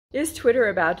Is Twitter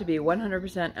about to be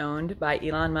 100% owned by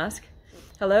Elon Musk?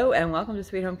 Hello and welcome to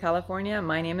Sweet Home California.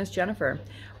 My name is Jennifer.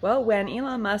 Well, when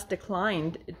Elon Musk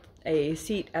declined a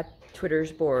seat at Twitter's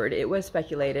board, it was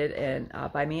speculated, and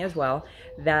by me as well,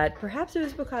 that perhaps it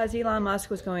was because Elon Musk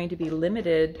was going to be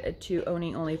limited to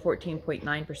owning only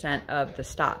 14.9% of the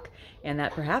stock, and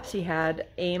that perhaps he had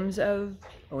aims of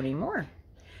owning more.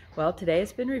 Well, today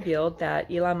it's been revealed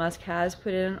that Elon Musk has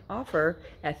put in an offer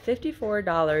at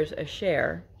 $54 a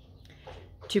share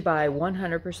to buy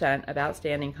 100% of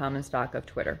outstanding common stock of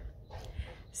Twitter.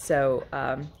 So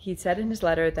he said in his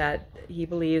letter that he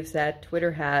believes that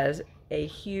Twitter has a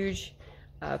huge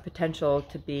potential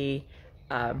to be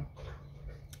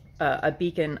a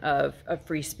beacon of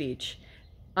free speech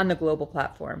on the global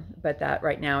platform, but that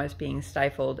right now is being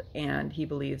stifled, and he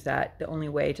believes that the only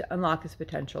way to unlock his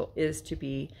potential is to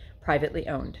be privately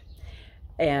owned.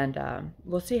 And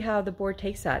we'll see how the board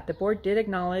takes that. The board did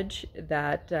acknowledge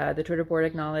that, the Twitter board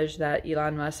acknowledged that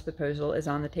Elon Musk's proposal is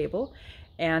on the table,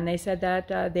 and they said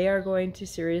that they are going to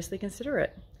seriously consider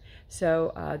it.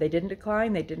 So they didn't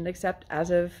decline, they didn't accept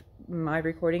as of my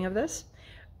recording of this.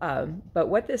 But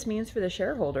what this means for the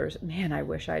shareholders, man, I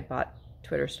wish I'd bought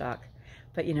Twitter stock.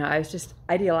 But you know, I was just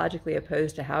ideologically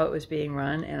opposed to how it was being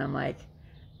run, and I'm like,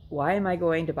 why am I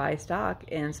going to buy stock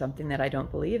in something that I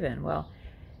don't believe in? Well,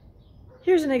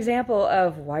 here's an example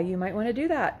of why you might want to do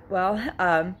that.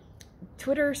 Well,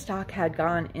 Twitter stock had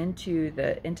gone into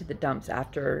the dumps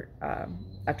after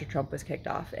Trump was kicked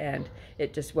off, and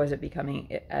it just wasn't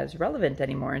becoming as relevant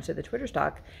anymore. And so the Twitter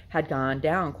stock had gone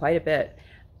down quite a bit.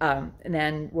 And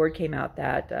then word came out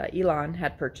that Elon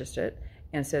had purchased it,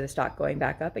 and so the stock going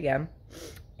back up again.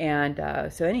 And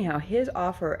so anyhow, his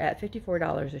offer at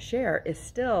 $54 a share is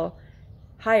still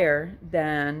higher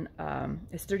than,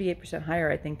 it's 38% higher,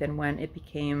 I think, than when it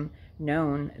became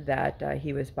known that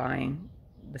he was buying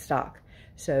the stock.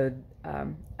 So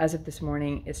as of this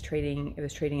morning, it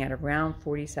was trading at around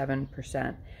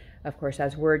 47%. Of course,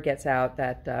 as word gets out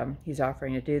that he's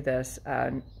offering to do this,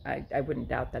 I wouldn't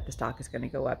doubt that the stock is going to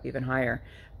go up even higher.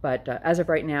 But as of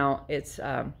right now, it's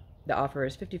the offer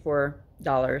is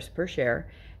 $54 per share,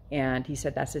 and he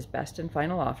said that's his best and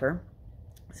final offer.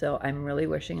 So I'm really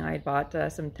wishing I had bought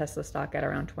some Tesla stock at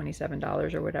around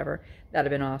 $27 or whatever.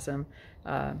 That'd have been awesome.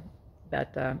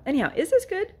 But anyhow, is this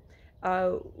good?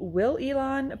 Will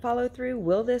Elon follow through?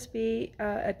 Will this be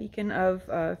a beacon of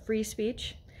free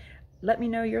speech? Let me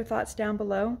know your thoughts down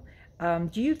below.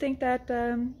 Do you think that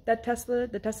the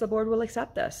Tesla board will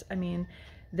accept this? I mean,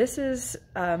 this is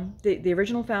the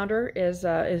original founder is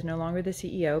no longer the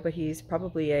CEO, but he's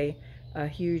probably a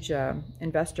huge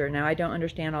investor. Now, I don't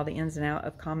understand all the ins and outs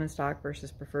of common stock versus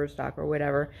preferred stock or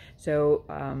whatever. So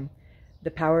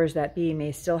the powers that be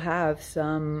may still have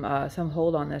some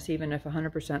hold on this, even if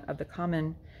 100% of the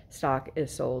common stock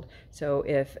is sold. So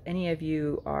if any of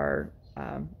you are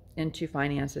into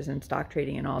finances and stock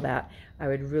trading and all that, I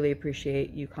would really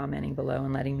appreciate you commenting below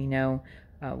and letting me know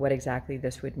what exactly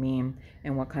this would mean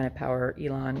and what kind of power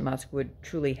Elon Musk would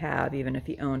truly have, even if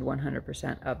he owned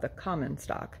 100% of the common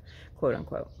stock, quote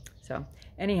unquote. So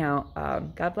anyhow,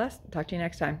 God bless. Talk to you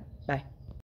next time. Bye.